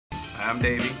I'm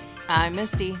Davey. I'm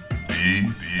Misty.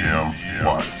 DM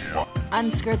Watts.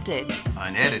 Unscripted.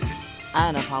 Unedited.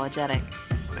 Unapologetic.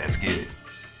 Let's get it.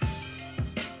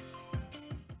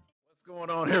 What's going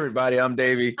on, everybody? I'm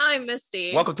Davey. I'm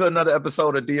Misty. Welcome to another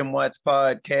episode of DM Watts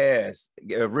Podcast.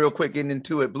 Real quick, getting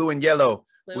into it. Blue and yellow.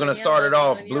 We're going to start it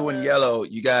off. Blue and yellow.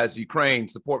 You guys, Ukraine,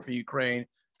 support for Ukraine.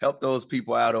 Help those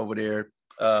people out over there.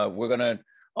 We're going to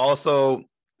also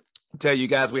tell you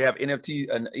guys we have an NFT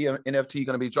going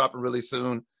to be dropping really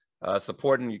soon,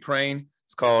 supporting Ukraine.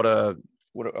 It's called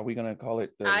what are we going to call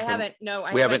it? We haven't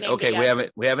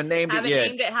named it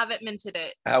yet. Haven't minted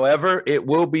it. However, it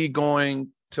will be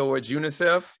going towards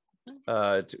UNICEF,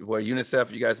 where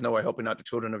UNICEF, you guys know, are helping out the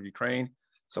children of Ukraine.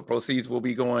 So proceeds will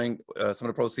be going, some of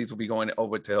the proceeds will be going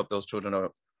over to help those children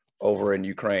over in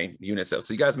Ukraine, UNICEF.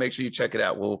 So you guys make sure you check it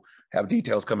out. We'll have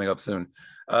details coming up soon.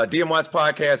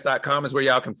 DMWattsPodcast.com is where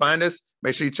y'all can find us.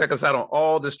 Make sure you check us out on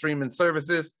all the streaming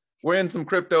services. We're in some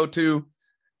crypto too.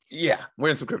 Yeah,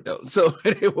 we're in some crypto. So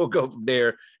it will go from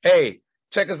there. Hey,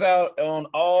 check us out on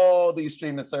all these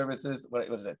streaming services. What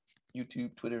is that?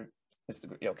 YouTube, Twitter,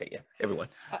 Instagram. Yeah, okay, yeah, everyone.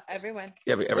 Everyone.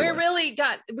 Yeah, everyone.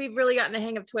 We've really gotten the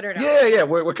hang of Twitter now. Yeah,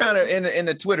 we're kind of in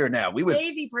the Twitter now.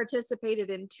 Davey participated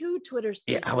in 2 Twitter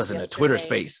spaces. Yeah, I was in a Twitter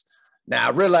space. Now I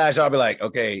realized y'all be like,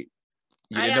 okay,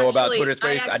 you didn't know about Twitter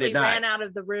space. I did not. Ran out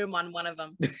of the room on one of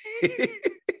them.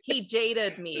 He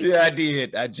jaded me. Yeah, I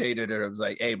did. I jaded her. I was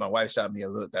like, hey, my wife shot me a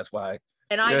look. That's why.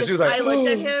 And I looked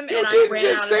at him and I ran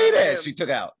just out say of the that. room. She took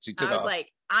out. I was like,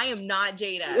 I am not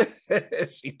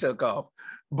Jada. She took off.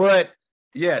 But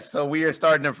yes, so we are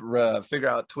starting to figure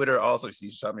out Twitter. Also,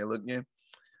 she shot me a look again.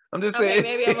 I'm just saying.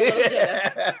 Maybe I'm a little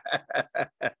Jada.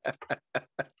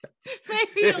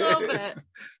 Maybe a little bit.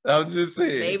 I'm just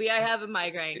saying. Maybe I have a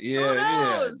migraine.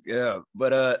 Yeah.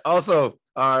 But also,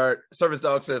 our service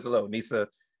dog says hello. Nisa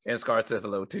and Scar says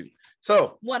hello too.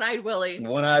 So One-eyed Willie.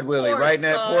 Poor right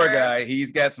now, poor guy.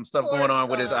 He's got some stuff going on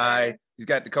with his eye. He's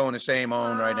got the cone of shame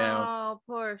on right now. Oh,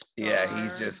 poor Scar. Yeah,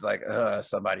 he's just like,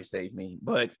 somebody save me.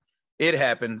 But it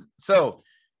happens. So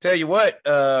tell you what,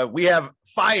 we have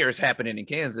fires happening in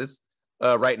Kansas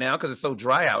right now because it's so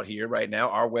dry out here right now.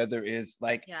 Our weather is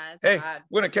like, hey, bad.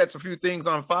 We're gonna catch a few things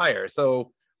on fire.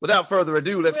 So without further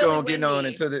ado, let's go and get on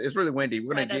into it's really windy.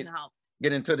 We're gonna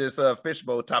get into this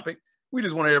fishbowl topic. We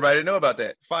just want everybody to know about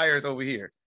that. Fires over here.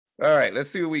 All right, let's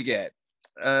see what we get.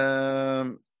 It's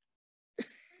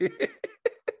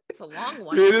a long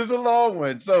one. It is a long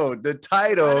one. So the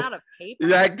title, Run out of paper?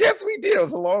 yeah, I guess we did. It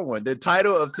was a long one. The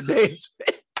title of today's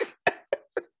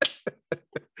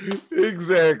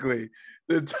exactly.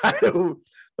 The title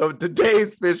of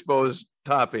today's fishbowl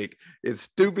topic is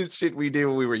stupid shit we did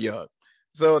when we were young.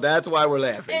 So that's why we're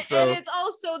laughing. And it's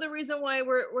also the reason why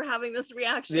we're having this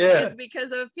reaction is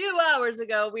because a few hours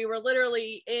ago we were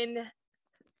literally in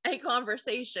a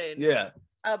conversation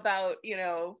about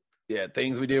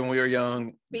things we did when we were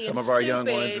young, some of our young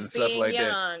ones and stuff like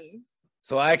that.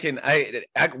 So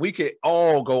we could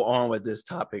all go on with this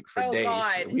topic for days.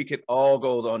 God. We could all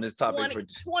go on this topic for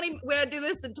 20. We had to do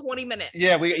this in 20 minutes.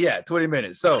 Yeah, 20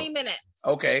 minutes. So 20 minutes.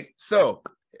 Okay, so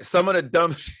some of the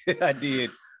dumb shit I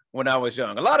did when I was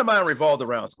young. A lot of mine revolved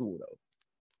around school, though.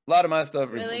 A lot of my stuff,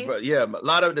 really? A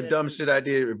lot of the dumb shit I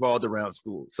did revolved around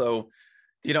school. So,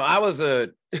 I was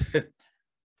a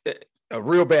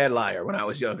real bad liar when I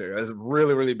was younger. I was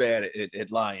really, really bad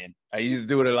at lying. I used to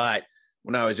do it a lot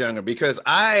when I was younger because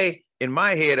in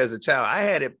my head as a child, I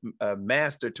had it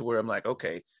mastered to where I'm like,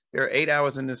 okay, there are 8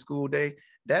 hours in the school day.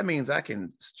 That means I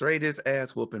can straight his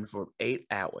ass whooping for 8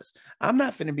 hours. I'm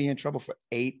not finna be in trouble for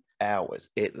 8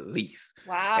 hours at least.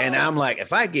 Wow. And I'm like,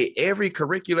 if I get every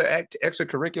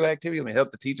extracurricular activity, let me help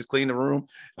the teachers clean the room,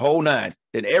 whole nine,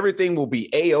 then everything will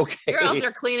be a-okay. You're out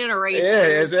there cleaning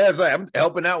erasers. Yeah, it's like I'm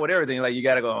helping out with everything. Like, you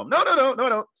got to go home. No.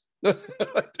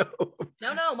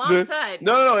 No, mom said.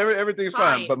 No, everything's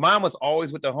fine. But mom was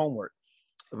always with the homework.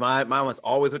 My mom was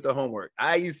always with the homework.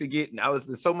 I was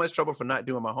in so much trouble for not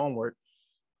doing my homework.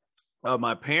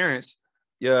 My parents,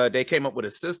 they came up with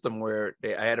a system where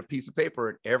I had a piece of paper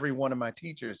and every one of my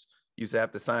teachers used to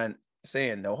have to sign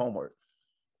saying no homework.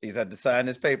 They used to have to sign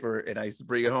this paper and I used to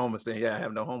bring it home and say, I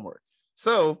have no homework.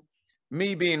 So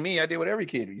me being me, I did what every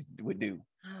kid would do.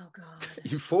 Oh God.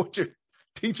 You forged your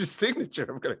teacher's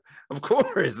signature. Of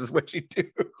course, is what you do.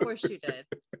 Of course you did.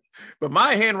 But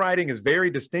my handwriting is very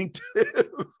distinctive.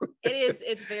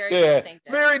 It's very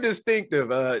distinctive. Very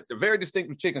distinctive. Very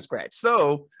distinctive chicken scratch.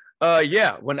 So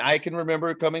when I can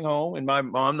remember coming home and my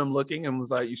mom them looking and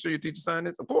was like, "You sure your teacher signed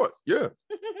this?" Of course, yeah.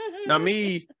 Now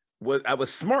I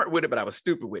was smart with it, but I was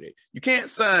stupid with it. You can't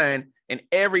sign in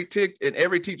every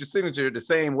teacher's signature the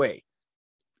same way.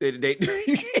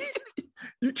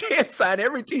 You can't sign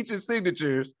every teacher's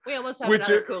signatures. We almost have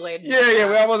another Kool-Aid. Yeah,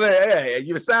 we almost had, yeah,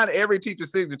 you sign every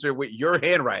teacher's signature with your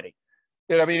handwriting.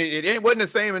 I mean, it wasn't the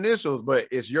same initials, but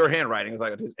it's your handwriting. It's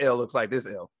like this L looks like this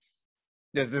L.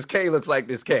 This K looks like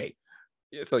this K.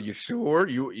 Yeah, so you sure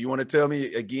you want to tell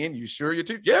me again? You sure your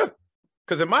teacher? Yeah,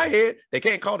 because in my head they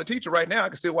can't call the teacher right now. I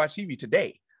can still watch TV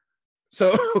today.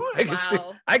 So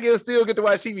I can still get to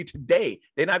watch TV today.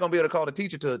 They're not gonna be able to call the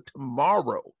teacher till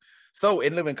tomorrow. So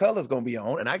In Living Color is gonna be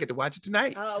on, and I get to watch it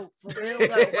tonight. Oh, for real though,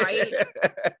 right?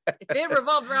 If it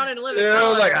revolved around In Living Color, I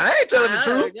was like, I ain't telling the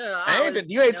truth.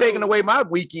 You ain't taking away my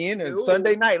weekend and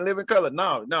Sunday night in Living Color.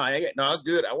 No, it's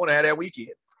good. I want to have that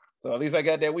weekend. So at least I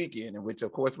got that weekend, and which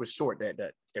of course was short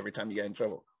that every time you got in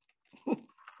trouble.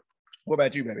 What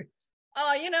about you, baby? Oh,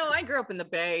 I grew up in the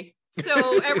Bay.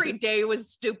 So every day was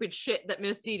stupid shit that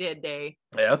Misty did day.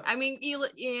 Yeah. I mean,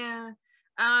 yeah.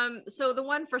 So the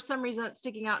one for some reason that's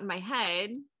sticking out in my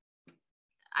head,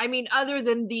 I mean, other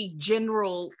than the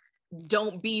general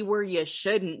don't be where you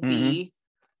shouldn't be,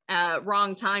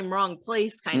 wrong time, wrong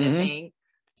place kind of thing.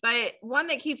 But one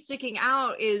that keeps sticking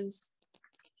out is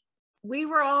we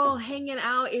were all hanging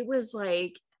out. It was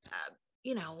like,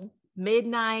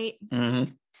 midnight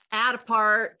at a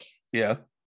park. Yeah.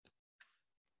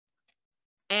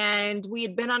 And we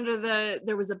had been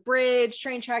there was a bridge,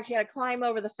 train tracks. You had to climb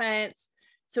over the fence.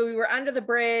 So we were under the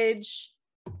bridge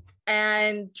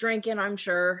and drinking, I'm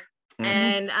sure.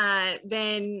 And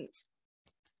then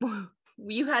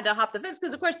you had to hop the fence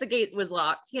because, of course, the gate was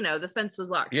locked. The fence was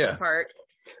locked to the park.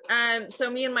 So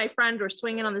me and my friend were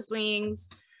swinging on the swings.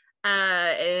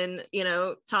 And,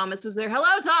 Thomas was there.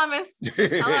 Hello, Thomas.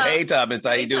 Hello. Hey, Thomas.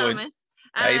 How you doing? Thomas.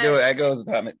 How you doing? How goes,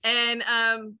 Thomas? And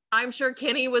I'm sure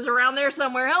Kenny was around there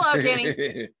somewhere. Hello,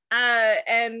 Kenny.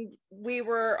 And we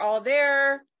were all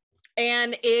there.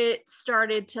 And it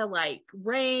started to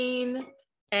rain,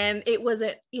 and it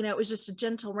wasn't, it was just a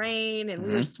gentle rain, and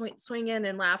we were swinging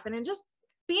and laughing and just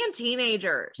being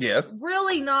teenagers. Yeah.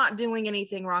 Really not doing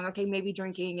anything wrong. Okay, maybe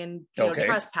drinking and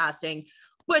trespassing,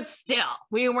 but still,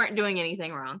 we weren't doing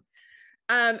anything wrong.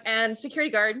 And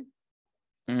security guard,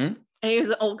 and he was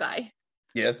an old guy.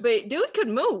 Yeah. But dude could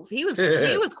move. He was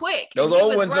quick. Those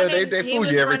old ones, they fool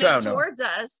you every time. Towards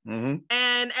us,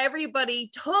 and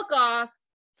everybody took off.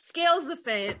 Scales the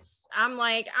fence. I'm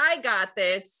like, I got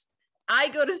this. I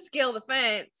go to scale the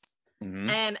fence.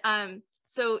 And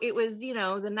so it was, the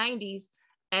 90s,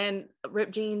 and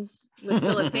ripped jeans was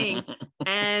still a thing.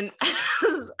 And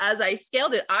as I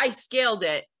scaled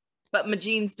it, but my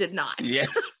jeans did not. Yes.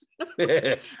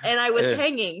 And I was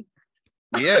hanging.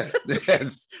 Yeah.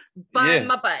 By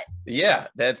my butt. Yeah,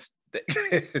 that's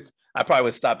I probably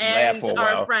would stop and laugh for a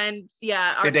while. Our friend,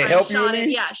 did they help Sean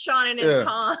you? Sean and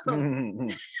Tom.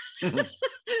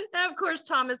 And of course,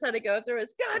 Thomas had to go through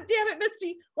his. God damn it,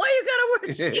 Misty! Why you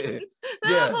gotta wear jeans?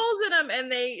 They have holes in them,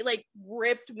 and they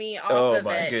ripped me off of it. Oh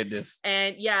my goodness!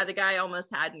 And the guy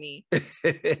almost had me.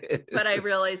 But I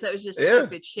realized that was just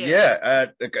stupid shit. Yeah,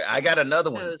 I got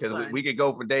another one because we could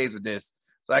go for days with this.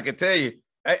 So I can tell you,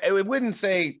 I wouldn't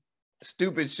say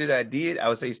stupid shit I did. I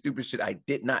would say stupid shit I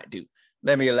did not do.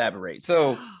 Let me elaborate.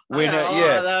 So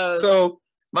so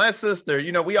my sister,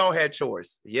 we all had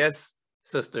chores. Yes,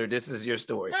 sister, this is your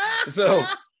story. So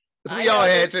we all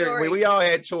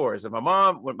had chores. And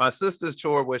my sister's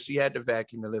chore was she had to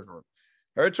vacuum the living room.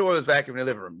 Her chore was vacuuming the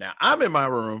living room. Now I'm in my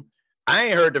room. I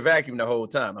ain't heard the vacuum the whole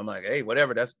time. I'm like, hey,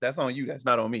 whatever. That's on you. That's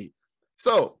not on me.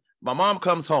 So my mom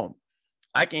comes home.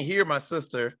 I can hear my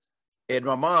sister and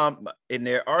my mom in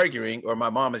there arguing, or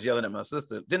my mom is yelling at my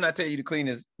sister. Didn't I tell you to clean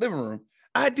this living room?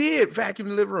 I did vacuum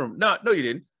the living room. No, you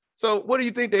didn't. So what do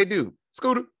you think they do?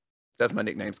 Scooter. That's my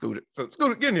nickname, Scooter. So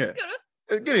Scooter, get in here.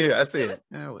 Get in here. I said,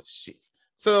 oh shit.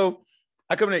 So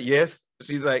I come in. Yes.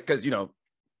 She's like, because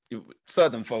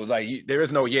Southern folks, there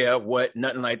is no what,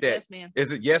 nothing like that. Yes, ma'am.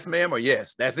 Is it yes, ma'am, or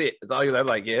yes? That's it. It's all you have.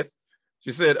 Like yes.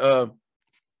 She said,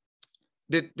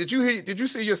 did you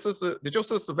see your sister? Did your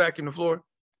sister vacuum the floor?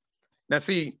 Now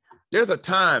see, there's a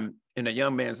time in a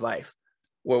young man's life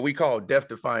what we call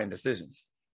death-defying decisions.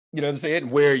 You know what I'm saying?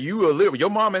 Where you are literally,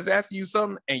 your mom is asking you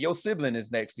something and your sibling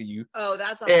is next to you. Oh,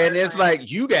 that's and it's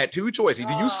like you got two choices.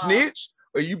 Either you snitch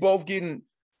or you both getting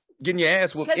your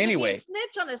ass whooped anyway. If you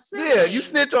snitch on a sibling, yeah, you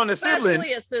snitch on a sibling,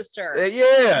 especially a sister.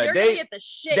 Yeah, they get the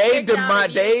shit.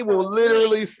 They will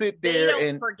literally sit there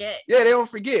and forget. Yeah, they don't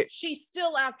forget. She's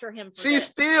still after him. She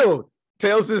still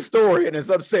tells this story and is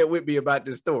upset with me about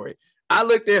this story. I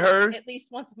looked at her at least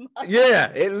once a month.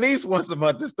 Yeah, at least once a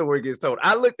month the story gets told.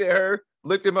 I looked at her,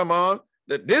 looked at my mom.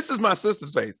 This is my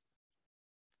sister's face.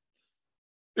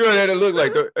 It looked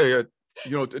like, hey,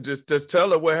 just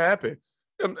tell her what happened.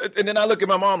 And then I look at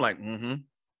my mom like,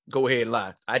 Go ahead and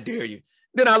lie. I dare you.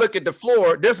 Then I look at the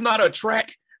floor. There's not a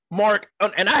track mark.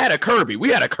 And I had a Kirby. We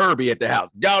had a Kirby at the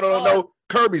house. Y'all don't know.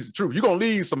 Kirby's the truth. You're gonna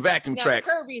leave some vacuum tracks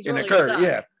Kirby's in really the Kirby. suck.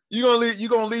 Yeah. You're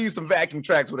gonna leave some vacuum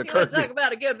tracks with a You wanna Kirby. talk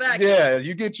about a good vacuum. Yeah,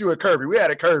 you get you a Kirby. We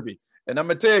had a Kirby. And I'm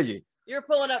gonna tell you, You're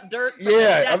pulling up dirt. from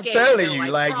yeah, I'm decades telling ago, you, I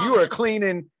like you are promise.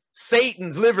 cleaning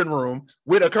Satan's living room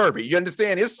with a Kirby. You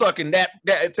understand? It's sucking that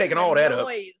taking all that up.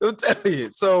 Noise. I'm telling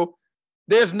you. So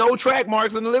there's no track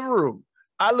marks in the living room.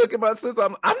 I look at my sister.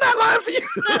 I'm not lying for you.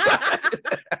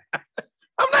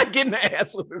 I'm not getting the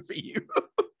ass whipping for you.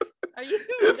 Are you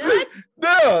It's- nuts?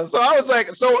 No. So I was like,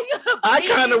 so You gonna I beat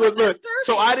me kind of with was look. this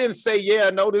So Kirby? I didn't say, yeah,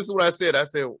 no, this is what I said. I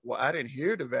said, well, I didn't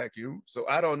hear the vacuum. So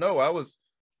I don't know. I was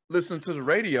listening to the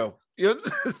radio. You know, to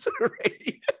the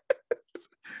radio.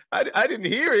 I didn't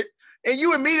hear it. And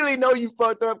you immediately know you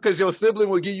fucked up because your sibling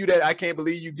will give you that I can't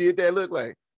believe you did that look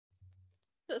like.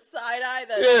 The side eye,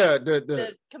 the, Yeah,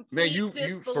 the complete man, you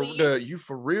disbelief. you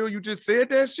for real? You just said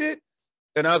that shit?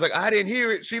 And I was like, I didn't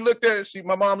hear it. She looked at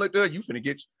my mom looked at her, you finna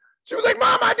get you. She was like,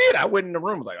 Mom, I did. I went in the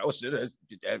room, like, oh shit,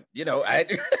 you know, I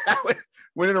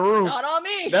went in the room. Not on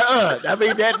me. I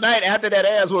mean, that night after that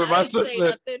ass I whooping, didn't say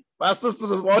nothing. my sister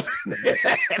was walking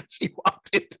there. She walked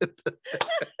into the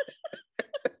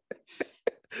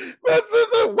my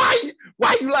sister,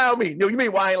 why you lie on me? No, you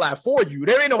mean why I ain't lie for you?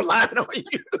 There ain't no lying on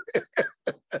you.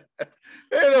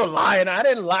 There ain't no lying. I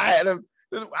didn't lie.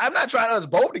 I'm not trying us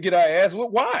both to get our ass. Well,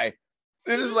 why?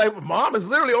 It's just like mom is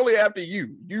literally only after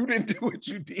you. You didn't do what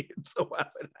you did, so why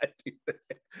would I do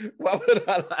that? Why would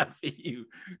I lie for you?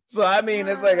 So I mean,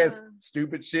 it's like a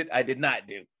stupid shit I did not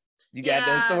do. You got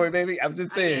that story, baby? I'm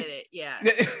just I saying. get it. Yeah.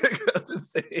 I'm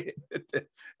just saying.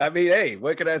 I mean, hey,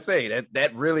 what can I say?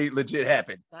 That really legit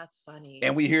happened, That's funny.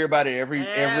 and we hear about it every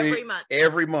month.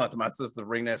 every month. My sister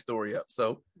bring that story up.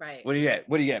 So Right. what do you got?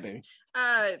 What do you got, baby?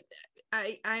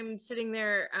 I'm sitting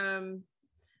there.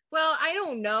 Well, I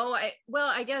don't know.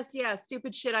 I guess, yeah,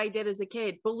 stupid shit I did as a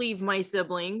kid. Believe my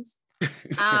siblings.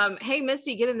 Hey,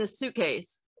 Misty, get in this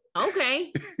suitcase.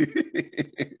 Okay.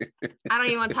 I don't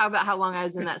even want to talk about how long I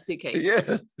was in that suitcase. Yes.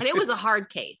 And it was a hard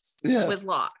case with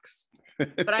locks.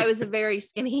 But I was a very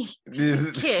skinny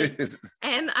kid.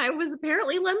 And I was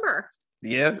apparently limber.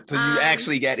 Yeah. So you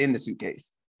actually got in the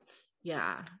suitcase.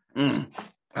 Yeah.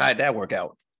 How'd that work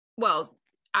out? Well,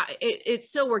 it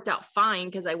still worked out fine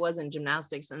because I was in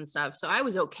gymnastics and stuff. So I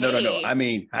was okay. No. I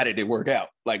mean, how did it work out?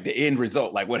 Like the end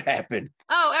result, like what happened?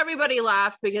 Oh, everybody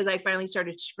laughed because I finally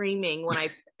started screaming when I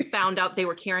found out they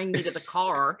were carrying me to the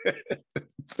car.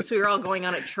 So we were all going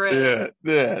on a trip.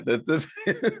 Yeah.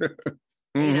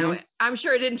 You know, I'm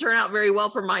sure it didn't turn out very well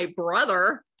for my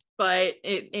brother, but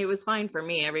it was fine for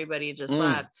me. Everybody just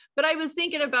laughed. But I was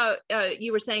thinking about,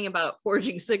 you were saying about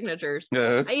forging signatures.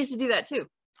 I used to do that too.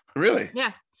 Really?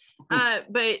 Yeah.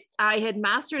 But I had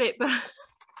mastered it, but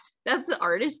that's the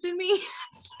artist in me.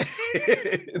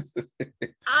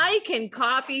 I can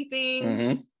copy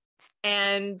things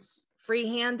and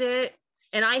freehand it.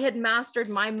 And I had mastered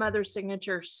my mother's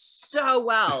signature so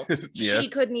well. She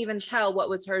couldn't even tell what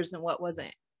was hers and what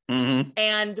wasn't.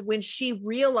 And when she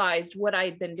realized what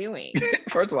I'd been doing.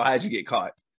 First of all, how'd you get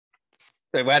caught?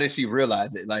 Like, why did she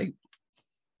realize it? Like,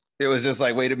 it was just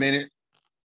like, wait a minute.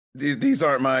 These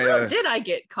aren't my How did I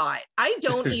get caught? I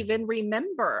don't even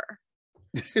remember.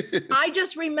 I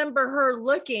just remember her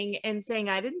looking and saying,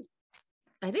 I didn't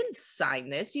sign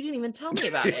this. You didn't even tell me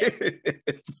about it.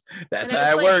 That's and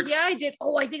how it works. Yeah, I did.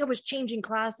 Oh, I think I was changing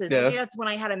classes. Yeah. I think that's when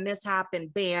I had a mishap in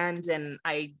band and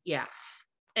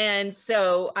And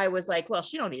so I was like, well,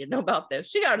 she don't need to know about this.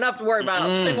 She got enough to worry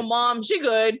about. Single mom, she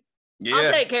good. Yeah.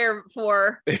 I'll take care of it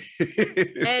for her.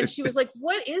 And she was like,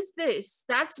 what is this?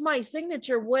 That's my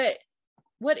signature. What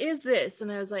is this?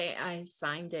 And I was like, I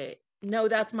signed it. No,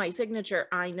 that's my signature.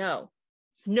 I know.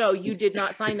 No, you did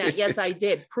not sign that. Yes, I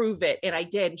did. Prove it. And I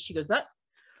did. And she goes, how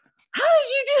did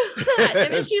you do that?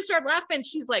 And then she started laughing.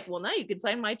 She's like, well, now you can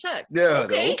sign my checks. Yeah.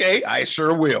 Okay. I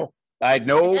sure will. I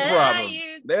no problem.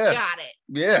 You Yeah. got it.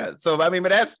 Yeah. So I mean,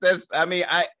 but that's I mean,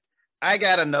 I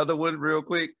got another one real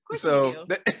quick. course So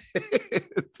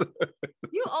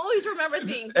You always remember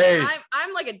things. Hey.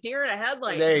 I'm like a deer in a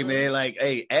headlight. hey man, like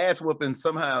ass whooping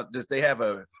somehow just they have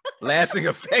a lasting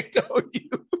effect on you.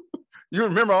 You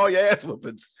remember all your ass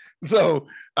whoopings. So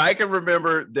I can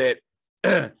remember that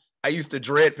I used to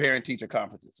dread parent-teacher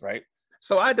conferences, right?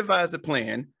 So I devised a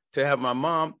plan to have my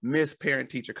mom miss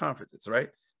parent-teacher conferences, right?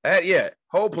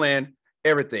 Whole plan,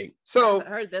 everything. So I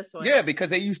heard this one. yeah, because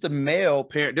they used to mail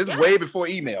parent. This is Yeah. way before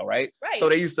email, right? Right. So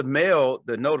they used to mail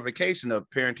the notification of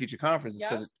parent-teacher conferences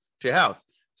to your house.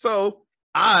 So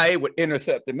I would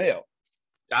intercept the mail.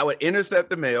 I would intercept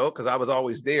the mail because I was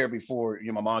always there before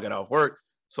my mom got off work.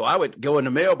 So I would go in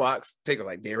the mailbox, take it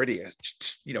like, there it is.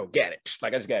 You know, get it.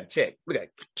 Like I just got a check. Look at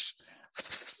it.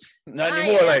 Not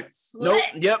anymore. Like, nope.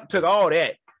 Yep. Took all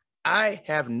that. I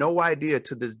have no idea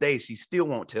to this day. She still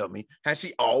won't tell me how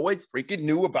she always freaking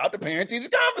knew about the parent teacher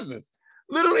conferences.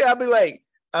 Literally, I'd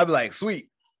be like, sweet.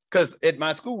 Because at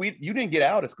my school, you didn't get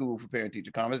out of school for parent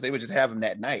teacher conference. They would just have them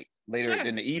that night, later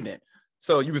in the evening.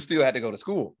 So you would still have to go to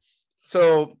school.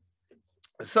 So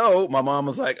my mom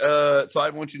was like, so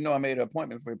I want you to know I made an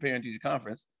appointment for a parent teacher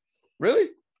conference. Really?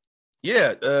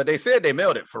 Yeah. They said they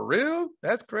mailed it. For real?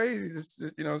 That's crazy. This,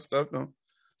 you know, stuff don't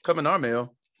come in our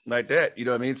mail like that. You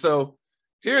know what I mean? So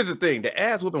here's the thing. The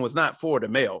ass whooping was not for the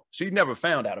mail. She never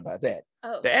found out about that.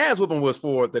 Oh. The ass whooping was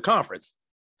for the conference.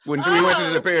 When we went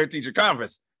to the parent teacher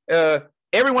conference,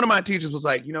 every one of my teachers was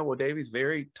like, you know, well, Davey's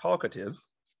very talkative.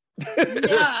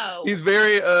 No. He's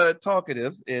very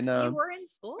talkative. And you were in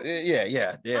school?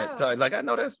 Yeah. Oh. Like, I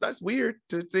know that's weird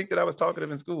to think that I was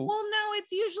talkative in school. Well, no,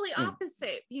 it's usually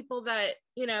opposite. People that,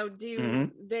 you know,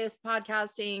 do this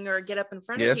podcasting or get up in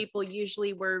front of people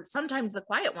usually were sometimes the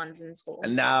quiet ones in school.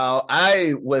 Now,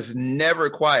 I was never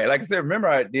quiet. Like I said, remember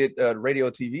I did radio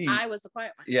TV. I was the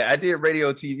quiet one. Yeah, I did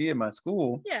radio TV in my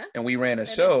school. Yeah. And we ran a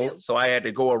show. So I had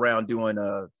to go around doing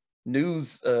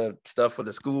news stuff for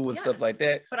the school and stuff like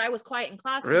that. But I was quiet in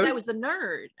class because I was the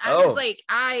nerd.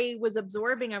 I was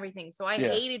absorbing everything. So I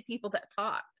hated people that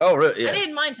talked. Oh, really? Yeah. I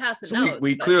didn't mind passing notes.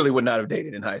 We clearly would not have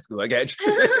dated in high school. I got you.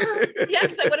 Yeah,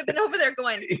 because I would have been over there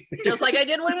going, just like I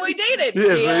did when we dated.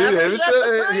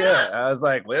 I was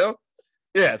like, well,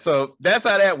 yeah. So that's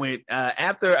how that went.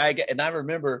 After and I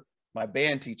remember my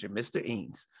band teacher, Mr.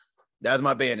 Eanes. That was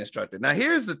my band instructor. Now,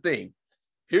 here's the thing.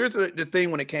 Here's the thing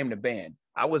when it came to band.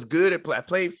 I was good at I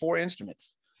played 4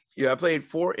 instruments. I played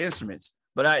 4 instruments,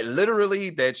 but I literally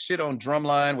that shit on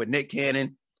Drumline with Nick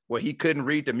Cannon, where he couldn't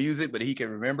read the music, but he could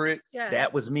remember it. Yeah.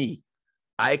 That was me.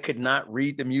 I could not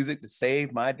read the music to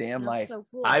save my damn life. So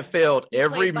cool. I failed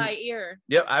every by ear.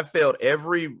 Yep, I failed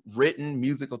every written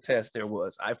musical test there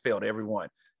was. I failed every one.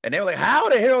 And they were like, how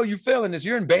the hell are you failing this?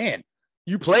 You're in band.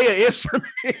 You play an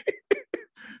instrument.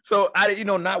 So I,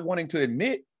 not wanting to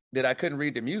admit that I couldn't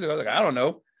read the music, I was like, I don't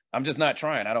know. I'm just not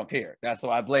trying. I don't care. That's so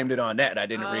I blamed it on that. I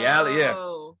didn't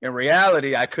in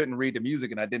reality, I couldn't read the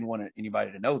music and I didn't want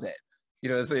anybody to know that. You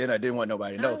know what I'm saying? I didn't want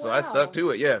nobody to know. So I stuck to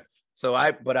it. Yeah. So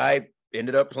I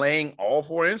ended up playing all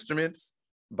 4 instruments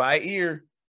by ear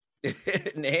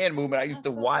in the hand movement. I used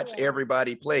to watch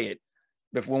everybody play it.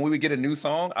 But when we would get a new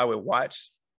song, I would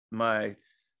watch my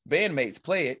bandmates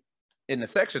play it in the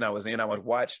section I was in. I would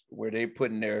watch where they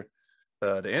put in their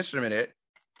the instrument at.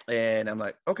 And I'm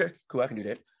like, okay, cool, I can do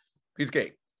that. Piece of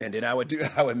cake. And then I would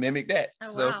mimic that.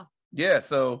 Oh, so wow. Yeah.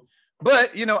 So,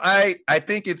 but I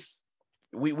think it's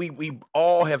we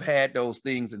all have had those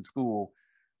things in school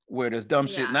where there's dumb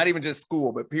shit, not even just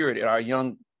school, but period, in our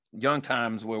young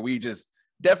times where we just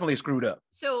definitely screwed up.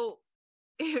 So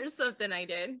here's something I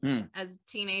did as a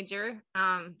teenager.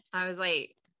 I was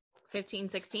like 15,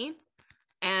 16.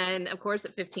 And of course,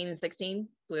 at 15 and 16,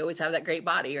 we always have that great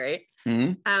body, right?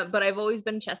 Mm-hmm. But I've always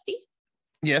been chesty.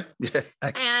 Yeah.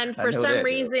 And for some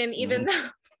reason, even though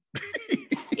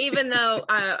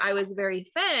I was very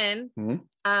thin,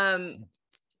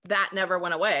 that never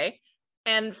went away.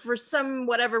 And for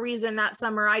whatever reason, that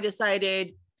summer, I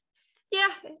decided,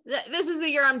 this is the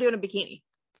year I'm doing a bikini.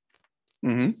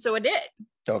 Mm-hmm. So I did.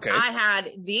 Okay. I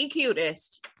had the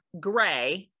cutest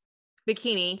gray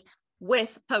bikini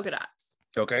with polka dots.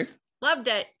 Okay. Loved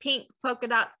it. Pink polka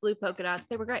dots, blue polka dots.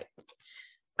 They were great.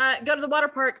 Go to the water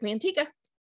park, Manteca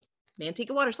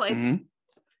water slides. Mm-hmm.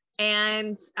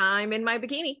 And I'm in my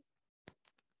bikini.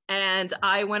 And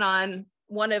I went on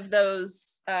one of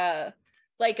those,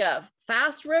 like a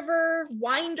fast river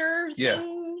winder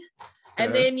thing.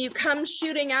 And then you come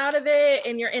shooting out of it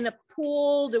and you're in a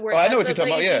pool to where I know what you're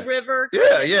talking about. Yeah. River.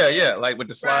 Yeah. Like with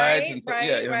the slides and stuff.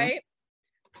 Right.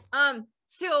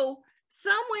 So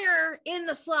somewhere in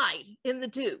the slide, in the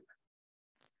tube,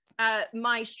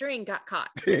 my string got caught.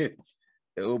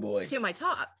 Oh boy. To my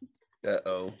top.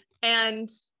 Uh-oh. And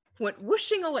went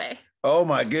whooshing away. Oh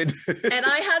my goodness. And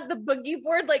I had the boogie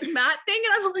board like mat thing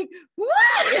and I'm like,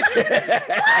 what?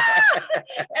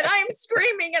 And I'm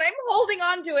screaming and I'm holding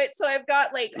on to it. So I've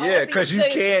got like because you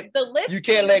can't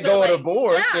let go of the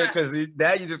board because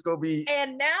now you just go be.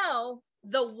 And now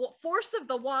the force of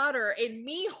the water and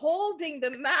me holding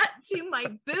the mat to my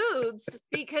boobs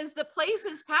because the place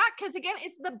is packed because again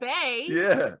it's the bay.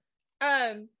 Yeah.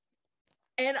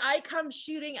 And I come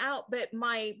shooting out, but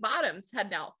my bottoms had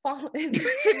now fallen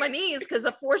to my knees because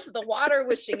the force of the water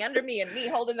wishing under me and me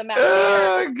holding the mat.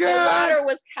 Oh, God. The water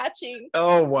was catching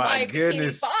my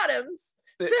goodness bottoms.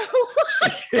 So I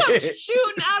come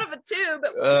shooting out of a tube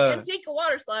at Antigua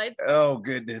Water Slides, Oh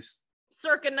goodness.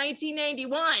 circa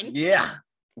 1991. Yeah.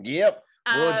 Yep.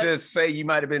 We'll just say you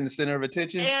might have been the center of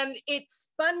attention. And it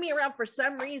spun me around for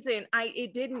some reason.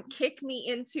 It didn't kick me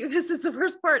into, this is the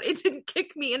worst part, it didn't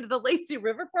kick me into the Lazy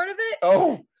River part of it.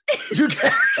 Oh, you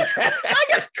got I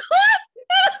got caught.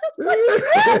 And I was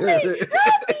like, help me,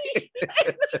 help me.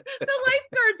 And the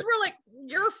lifeguards were like,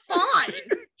 you're fine.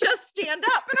 Just stand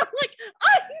up. And I'm like,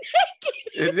 I'm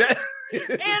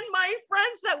naked. And my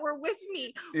friends that were with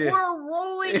me were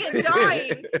rolling and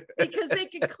dying because they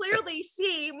could clearly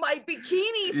see my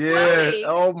bikini floating.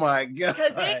 Oh my God.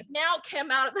 Because it now came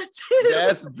out of the tube.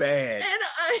 That's bad.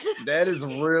 And that is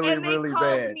really, and they really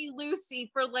called bad. me Lucy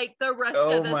for like the rest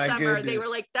Oh of the my summer. They were goodness.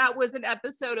 like, that was an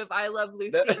episode of I Love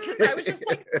Lucy. Because I was just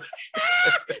like,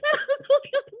 ah! And I was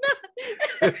holding on that.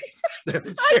 Every time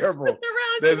That's I terrible. spun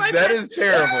around and my That friends, is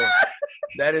terrible.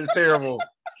 That is terrible,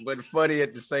 but funny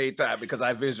at the same time because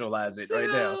I visualize it right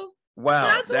now. so Wow,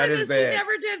 that's that why is Missy bad.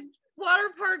 never did water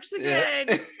parks again.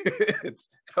 It's-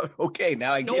 okay,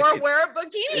 now I get Nor it. wear a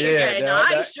bikini Yeah, again. no,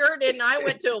 I that- sure didn't. I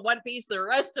went to a one piece the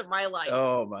rest of my life.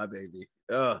 Oh my baby.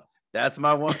 That's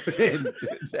my one.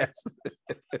 That's.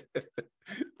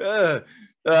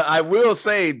 I will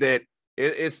say that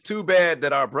it's too bad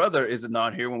that our brother isn't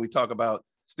on here when we talk about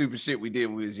stupid shit we did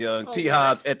when we was young. Oh, T God.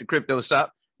 Hobbs at the crypto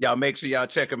shop. Y'all make sure y'all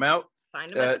check him out.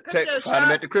 Find him at the crypto Find him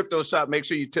shop. at the crypto shop. Make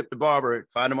sure you tip the barber.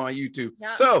 Find him on YouTube.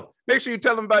 Yeah. So make sure you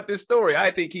tell him about this story.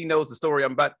 I think he knows the story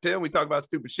I'm about to tell. We talk about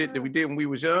stupid shit that we did when we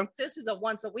was young. This is a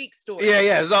once a week story.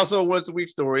 Yeah. It's also a once a week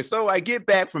story. So I get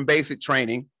back from basic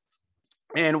training.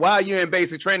 And while you're in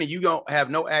basic training, you don't have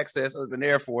no access as an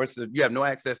Air Force. You have no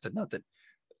access to nothing,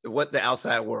 what the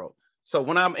outside world. So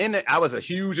when I'm in it, I was a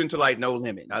huge into like No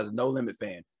Limit. I was a No Limit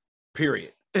fan,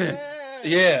 period.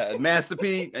 Yeah, Master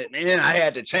P, man, I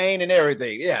had the chain and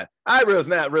everything. Yeah, I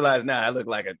realize now I look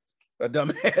like a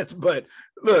dumbass. But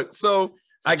look, so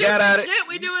I got out of shit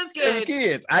we do as as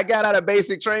kids. I got out of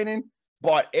basic training,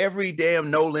 bought every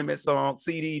damn No Limit song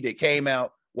CD that came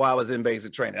out while I was in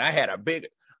basic training. I had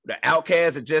the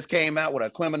Outkast that just came out with a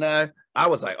Clementine. I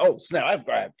was like, oh snap! I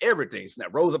grabbed everything. Snap.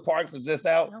 Rosa Parks was just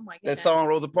out. Oh my That goodness. song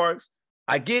Rosa Parks.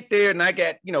 I get there and I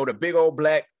got the big old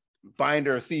black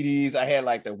binder of CDs. I had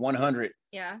like the 100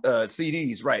 Yeah.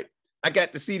 CDs. Right. I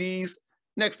got the CDs.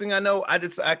 Next thing I know, I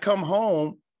come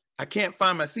home. I can't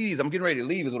find my CDs. I'm getting ready to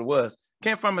leave is what it was.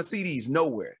 Can't find my CDs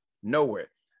nowhere.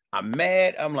 I'm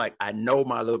mad. I'm like, I know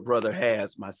my little brother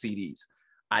has my CDs.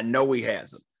 I know he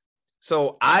has them.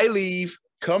 So I leave,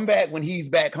 come back when he's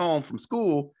back home from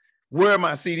school. Where are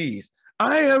my CDs?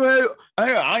 I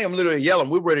am literally yelling.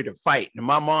 We're ready to fight. And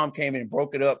my mom came in and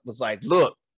broke it up. Was like,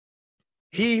 look,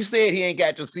 he said he ain't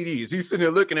got your CDs. He's sitting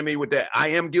there looking at me with that. I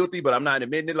am guilty, but I'm not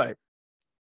admitting it. Like,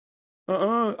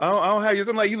 I don't have you.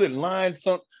 I'm like, you little lying.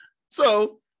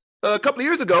 So a couple of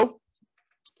years ago,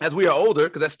 as we are older,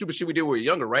 because that's stupid shit we did when we were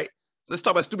younger, right? So let's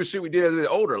talk about stupid shit we did as we were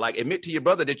older. Like, admit to your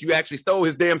brother that you actually stole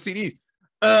his damn CDs.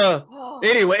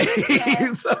 Anyway,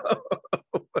 yes. so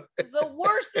It's the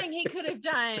worst thing he could have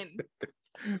done.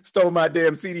 stole my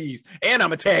damn CDs, and I'm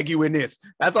gonna tag you in this.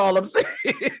 That's all I'm saying.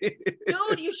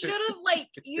 Dude, you should have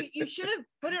you should have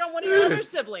put it on one of your other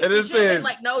siblings. And You it should have been says-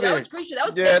 like, no, that was Grisha. That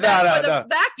was Yeah, back no, with a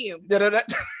vacuum.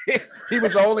 He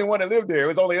was the only one that lived there. It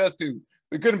was only us two.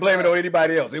 We couldn't blame it on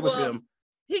anybody else. It was Well, him.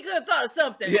 He could have thought of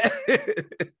something. Yeah.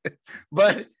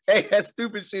 But hey, that's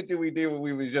stupid shit that we did when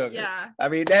we was younger. Yeah. I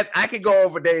mean, I could go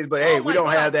over days, but hey, Oh we my don't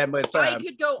God. have that much I time.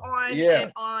 could go on Yeah.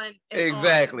 and on. And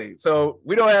Exactly. So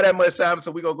we don't have that much time.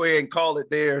 So we're gonna go ahead and call it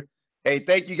there. Hey,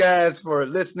 thank you guys for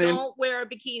on. listening. Don't wear a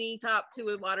bikini top to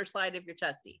a water slide if you're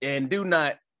testy. And do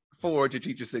not forward your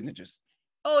teacher signatures.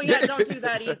 Oh yeah, don't do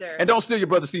that either. And don't steal your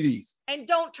brother's CDs. And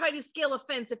don't try to scale a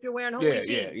fence if you're wearing holy Yeah,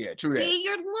 jeans. yeah, true that. See,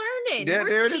 you're learning. Yeah, We're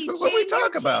there it is. This is what we teaching. You're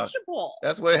talk about. teachable.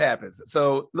 That's what happens.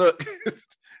 So look,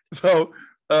 so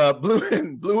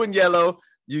blue and yellow.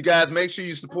 You guys make sure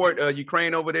you support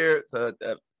Ukraine over there. So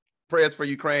prayers for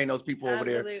Ukraine, those people over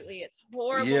there. Absolutely. It's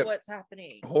horrible Yep. what's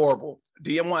happening. Horrible.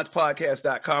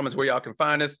 DMWatchPodcast.com is where y'all can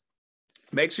find us.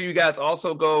 Make sure you guys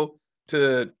also go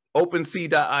to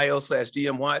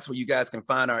OpenSea.io/GMWatch where you guys can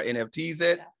find our NFTs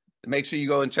at. Yeah. Make sure you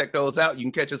go and check those out. You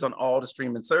can catch us on all the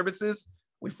streaming services.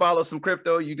 We follow some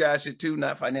crypto. You guys should too.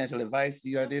 Not financial advice.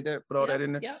 You already did that? Put all that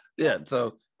in there? Yep. Yeah.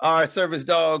 So our service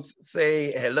dogs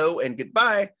say hello and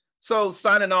goodbye. So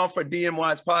signing off for DM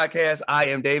Watch Podcast, I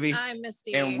am Davey. I'm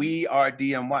Misty. And we are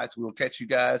DM Watch. We will catch you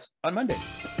guys on Monday.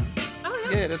 Oh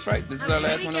yeah. Yeah, that's right. This is Have our a good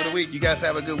last one of the weekend. week. You guys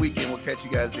have a good weekend. We'll catch you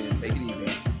guys then. Take it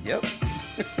easy. Yep.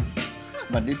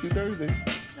 Monday through Thursday.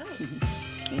 Oh.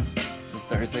 It's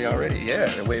Thursday already. Yeah,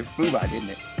 the way it flew by, didn't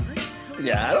it?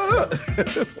 Yeah, I don't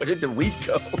know. Where did the week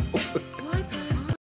go?